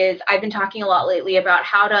that is, I've been talking a lot lately about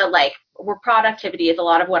how to where productivity is a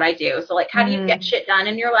lot of what I do. So how do you get shit done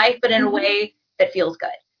in your life, but in a way that feels good,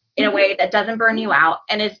 in a way that doesn't burn you out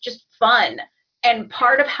and is just fun. And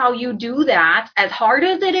part of how you do that, as hard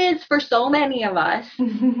as it is for so many of us,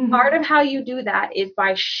 part of how you do that is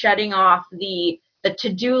by shutting off the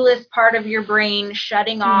to-do list part of your brain,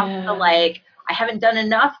 shutting off the I haven't done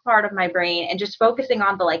enough part of my brain, and just focusing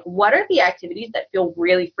on the what are the activities that feel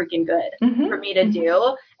really freaking good for me to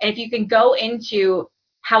do. And if you can go into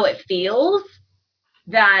how it feels,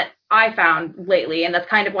 that I found lately, and that's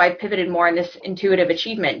kind of why I pivoted more in this intuitive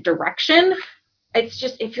achievement direction.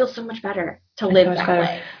 It feels so much better to live that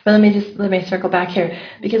way. But let me circle back here,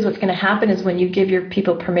 because what's going to happen is when you give your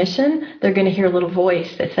people permission, they're going to hear a little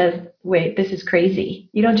voice that says, wait, this is crazy.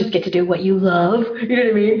 You don't just get to do what you love. You know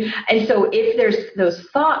what I mean? And so if there's those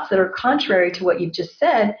thoughts that are contrary to what you've just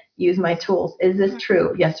said, use my tools. Is this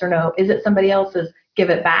true? Yes or no? Is it somebody else's? Give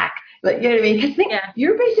it back. You know what I mean? Because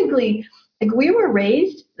you're basically, we were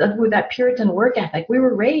raised with that Puritan work ethic. We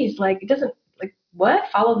were raised it doesn't, what?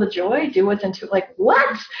 Follow the joy, do what's into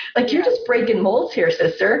what? You're just breaking molds here,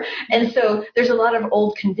 sister. And so there's a lot of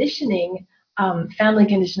old conditioning, family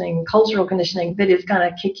conditioning, cultural conditioning that is going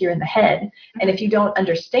to kick you in the head. And if you don't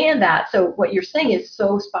understand that, so what you're saying is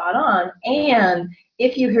so spot on. And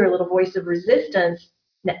if you hear a little voice of resistance,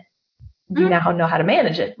 you now know how to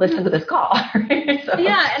manage it. Listen to this call. So.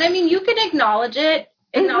 Yeah, and I mean, you can acknowledge it.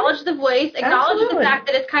 Acknowledge the voice, acknowledge the fact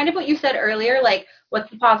that it's kind of what you said earlier, what's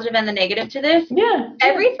the positive and the negative to this? Yeah.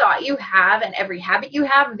 Every thought you have and every habit you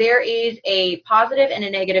have, there is a positive and a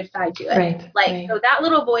negative side to it. Right. So that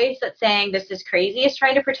little voice that's saying this is crazy is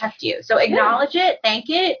trying to protect you. So acknowledge it, thank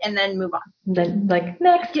it, and then move on. Then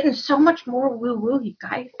next. Getting so much more woo-woo, you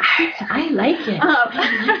guys. I like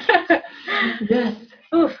it. Yes.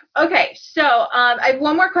 Oof. Okay, so I have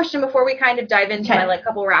one more question before we kind of dive into my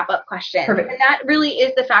couple wrap-up questions. Perfect. And that really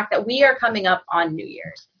is the fact that we are coming up on New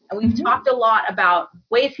Year's. And we've talked a lot about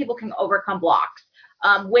ways people can overcome blocks,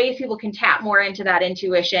 ways people can tap more into that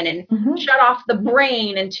intuition and shut off the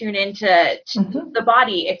brain and tune into the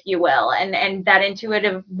body, if you will, and that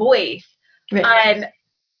intuitive voice. Right.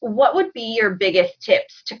 What would be your biggest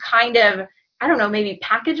tips to kind of, I don't know, maybe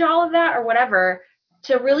package all of that or whatever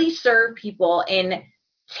to really serve people in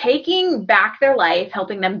taking back their life,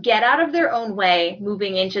 helping them get out of their own way,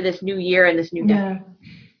 moving into this new year and this new decade?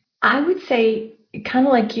 I would say, kind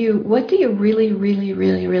of like you, what do you really, really,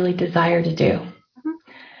 really, really desire to do?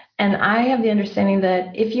 And I have the understanding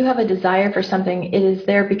that if you have a desire for something, it is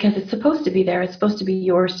there because it's supposed to be there. It's supposed to be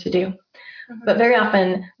yours to do. But very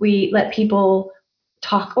often we let people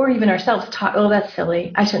talk, or even ourselves talk, oh, that's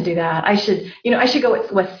silly. I shouldn't do that. I should go with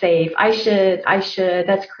what's safe. I should,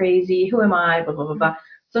 that's crazy. Who am I? Blah, blah, blah, blah.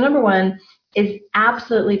 So number one is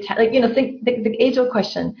absolutely, think the age-old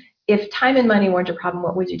question, if time and money weren't a problem,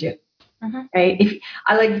 what would you do? Right? If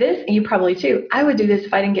I like this, and you probably too, I would do this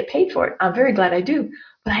if I didn't get paid for it. I'm very glad I do,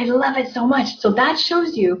 but I love it so much. So that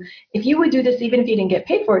shows you, if you would do this even if you didn't get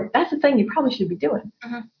paid for it, that's the thing you probably should be doing.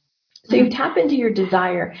 So you tap into your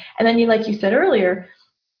desire, and then like you said earlier,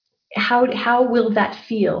 how will that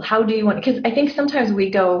feel? How do you want? Because I think sometimes we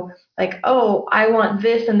go oh, I want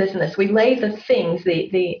this and this and this. We lay the things,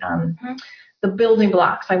 the building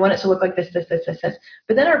blocks. I want it to look like this.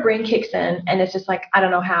 But then our brain kicks in, and it's just I don't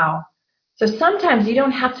know how. So sometimes you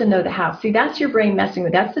don't have to know the how. See, that's your brain messing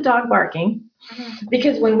with. That's the dog barking.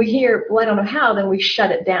 Because when we hear, well, I don't know how, then we shut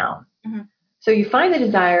it down. So you find the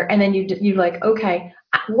desire, and then you're like, okay,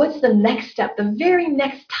 what's the next step? The very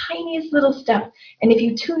next tiniest little step. And if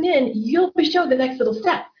you tune in, you'll be shown the next little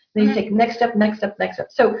step. Then you take next step, next step, next step.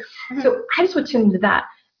 So I just would tune into that.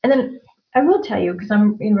 And then I will tell you, because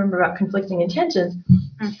remember about conflicting intentions.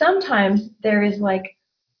 Sometimes there is like,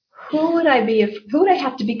 who would I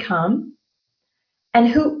have to become, and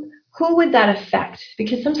who would that affect?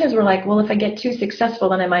 Because sometimes we're like, well, if I get too successful,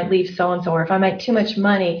 then I might leave so and so, or if I make too much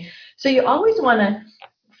money. So you always want to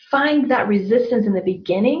find that resistance in the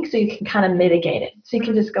beginning, so you can kind of mitigate it. So you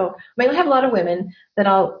can just go. I have a lot of women that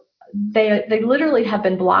they literally have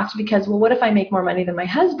been blocked because, well, what if I make more money than my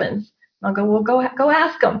husband's? I'll go, well, go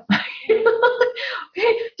ask him.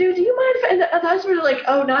 Hey, dude, do you mind if the husband is like,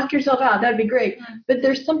 oh, knock yourself out, that'd be great. But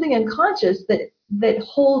there's something unconscious that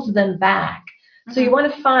holds them back. So you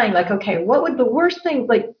want to find, like, okay, what would the worst thing,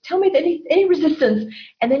 like, tell me any resistance,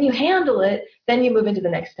 and then you handle it, then you move into the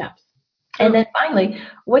next steps. And then finally,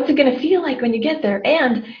 what's it going to feel like when you get there?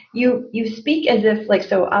 And you speak as if, like,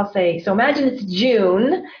 so I'll say, so imagine it's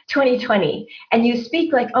June 2020, and you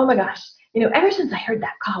speak like, oh my gosh, ever since I heard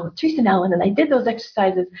that call with Teresa and Ellen, and I did those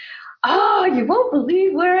exercises, oh, you won't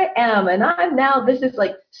believe where I am. And I'm now, this is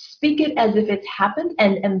like, speak it as if it's happened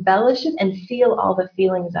and embellish it and feel all the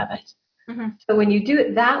feelings of it. So when you do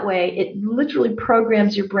it that way, it literally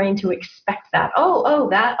programs your brain to expect that.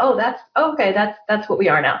 That's what we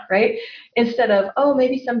are now, right? Instead of, oh,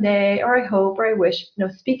 maybe someday, or I hope, or I wish.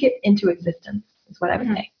 Speak it into existence is what I would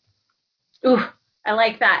say. Ooh, I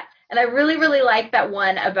like that. And I really, really like that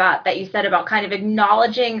one that you said about kind of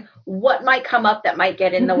acknowledging what might come up that might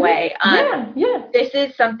get in the way. This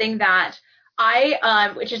is something that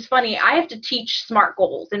which is funny, I have to teach SMART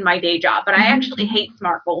goals in my day job, but I actually hate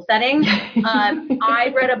SMART goal setting.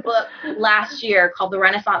 I read a book last year called The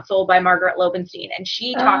Renaissance Soul by Margaret Lobenstein, and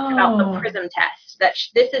she talked about the PRISM test.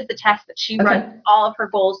 This is the test that she runs all of her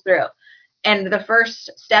goals through. And the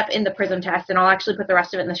first step in the PRISM test, and I'll actually put the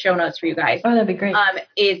rest of it in the show notes for you guys. Oh, that'd be great.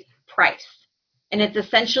 Is price. And it's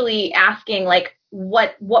essentially asking, like,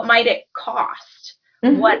 what might it cost?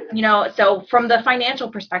 What, so from the financial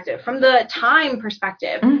perspective, from the time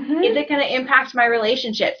perspective, is it going to impact my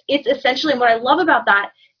relationships? It's essentially, what I love about that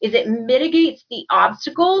is it mitigates the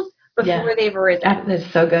obstacles before they've arisen.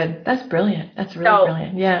 That's so good. That's brilliant. That's really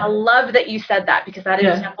brilliant. Yeah. I love that you said that, because that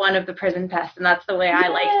is step one of the PRISM test, and that's the way I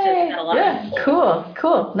like to set a lot of people.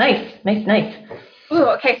 Cool. Nice. Ooh,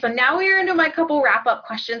 okay, so now we're into my couple wrap-up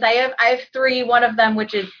questions. I have three. One of them,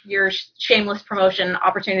 which is your shameless promotion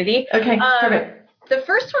opportunity. Okay, perfect. The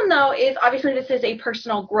first one, though, is obviously this is a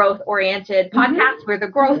personal growth-oriented podcast. We're the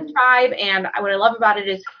Growth Tribe, and what I love about it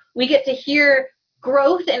is we get to hear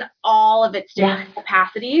growth in all of its different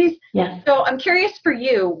capacities. Yes. So I'm curious for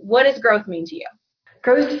you, what does growth mean to you?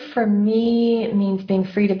 Growth for me means being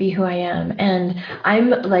free to be who I am. And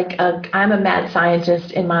I'm a mad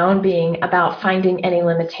scientist in my own being about finding any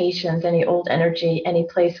limitations, any old energy, any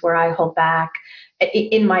place where I hold back.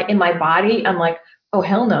 In my body, I'm like, oh,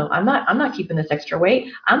 hell no, I'm not keeping this extra weight.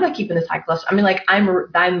 I'm not keeping this high cholesterol. I mean, like,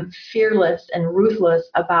 I'm fearless and ruthless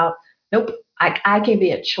about, nope, I can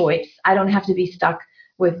be a choice. I don't have to be stuck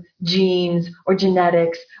with genes or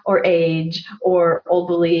genetics or age or old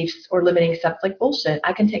beliefs or limiting stuff. Like, bullshit.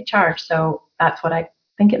 I can take charge. So that's what I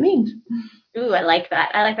think it means. Ooh, I like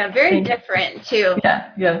that. Very different, too.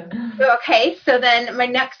 Yeah. Okay, so then my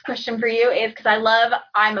next question for you is, because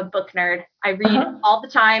I'm a book nerd. I read all the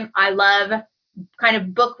time. I love kind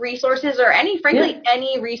of book resources or any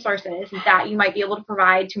resources that you might be able to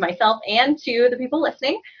provide to myself and to the people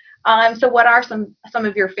listening. So what are some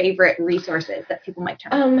of your favorite resources that people might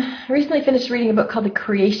turn to? I recently finished reading a book called The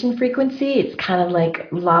Creation Frequency. It's kind of like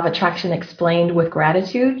Law of Attraction explained with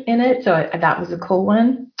gratitude in it. So that was a cool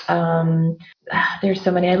one. There's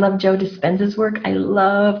so many. I love Joe Dispenza's work. I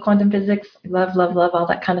love quantum physics. I love all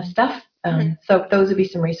that kind of stuff. So those would be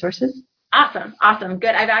some resources. Awesome.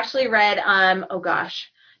 Good. I've actually read,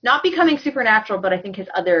 Not Becoming Supernatural, but I think his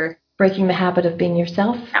other... Breaking the Habit of Being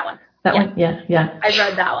Yourself. That one. That one? Yeah. I've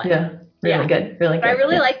read that one. Yeah. Really good. But I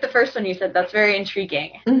really like the first one you said. That's very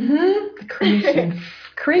intriguing.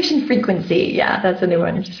 Creation Frequency. Yeah, that's a new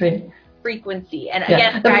one. Just read. Frequency. And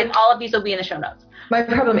again, guys, all of these will be in the show notes. My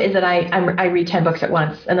problem is that I read 10 books at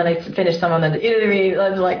once, and then I finish some of them, and I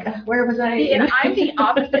was like, where was I? See, and I'm the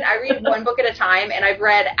opposite. I read one book at a time, and I've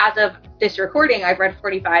read, as of this recording,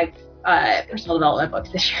 45 personal development books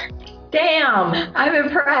this year. Damn, I'm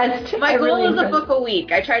impressed. My goal is a book a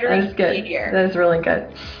week. I try to read a year. That is really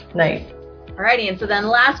good. Nice. Alrighty, and so then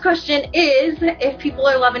last question is, if people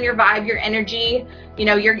are loving your vibe, your energy,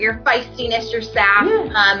 your feistiness, your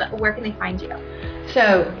sass, where can they find you?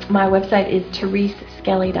 So my website is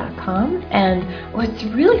thereseskelly.com, and what's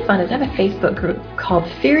really fun is I have a Facebook group called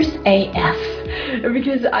Fierce AF,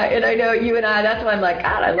 because I know you and I, that's why I'm like,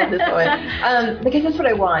 God, I love this one, because that's what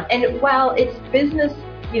I want. And while it's business,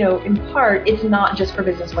 in part, it's not just for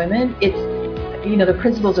business women. It's, the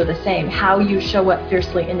principles are the same, how you show up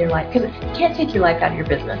fiercely in your life, because you can't take your life out of your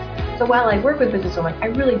business. So while I work with business women, I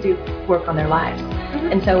really do work on their lives.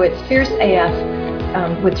 Mm-hmm. And so it's Fierce AF.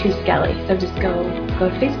 With Therese Skelly. So just go to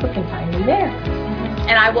Facebook and find me there.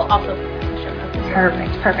 And I will also put that in the show notes.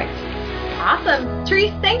 Perfect. Awesome.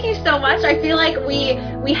 Therese, thank you so much. I feel like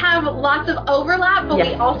we have lots of overlap, but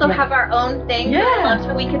we also have our own things. Yeah. I love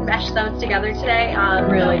how we can mesh those together today.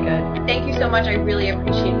 Really good. Thank you so much. I really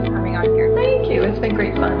appreciate you coming on here. Thank you. It's been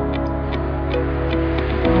great fun.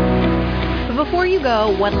 But before you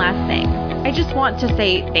go, one last thing. I just want to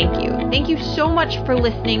say thank you. Thank you so much for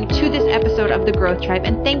listening to this episode of The Growth Tribe,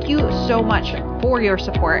 and thank you so much for your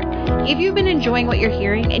support. If you've been enjoying what you're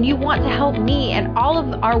hearing and you want to help me and all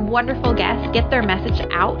of our wonderful guests get their message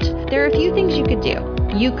out, there are a few things you could do.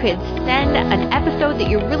 You could send an episode that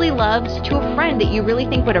you really loved to a friend that you really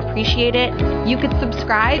think would appreciate it. You could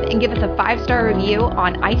subscribe and give us a 5-star review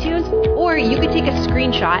on iTunes, or you could take a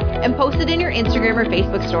screenshot and post it in your Instagram or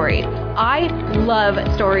Facebook stories. I love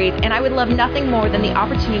stories, and I would love nothing more than the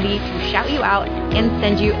opportunity to shout you out and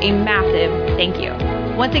send you a massive thank you.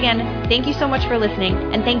 Once again, thank you so much for listening,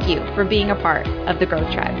 and thank you for being a part of The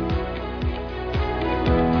Growth Tribe.